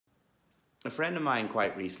A friend of mine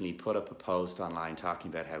quite recently put up a post online talking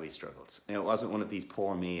about how he struggles. And it wasn't one of these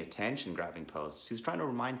poor me attention grabbing posts. He was trying to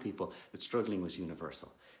remind people that struggling was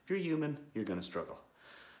universal. If you're human, you're going to struggle.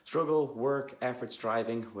 Struggle, work, effort,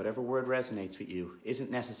 striving, whatever word resonates with you, isn't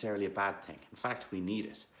necessarily a bad thing. In fact, we need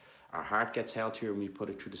it. Our heart gets healthier when we put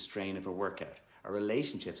it through the strain of a workout. Our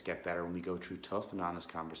relationships get better when we go through tough and honest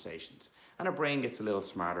conversations. And our brain gets a little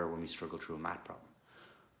smarter when we struggle through a math problem.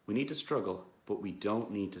 We need to struggle, but we don't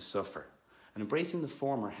need to suffer. And embracing the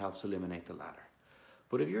former helps eliminate the latter.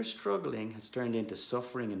 But if your struggling has turned into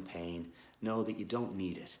suffering and pain, know that you don't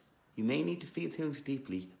need it. You may need to feel things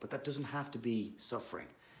deeply, but that doesn't have to be suffering.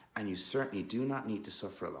 And you certainly do not need to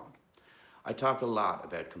suffer alone. I talk a lot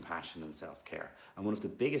about compassion and self-care, and one of the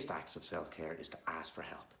biggest acts of self-care is to ask for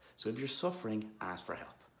help. So if you're suffering, ask for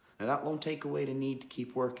help. Now that won't take away the need to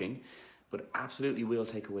keep working, but it absolutely will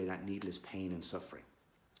take away that needless pain and suffering.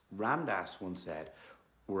 Ram Dass once said,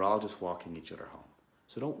 "We're all just walking each other home."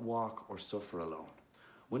 So don't walk or suffer alone.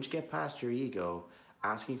 Once you get past your ego,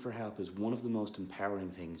 asking for help is one of the most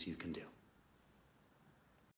empowering things you can do.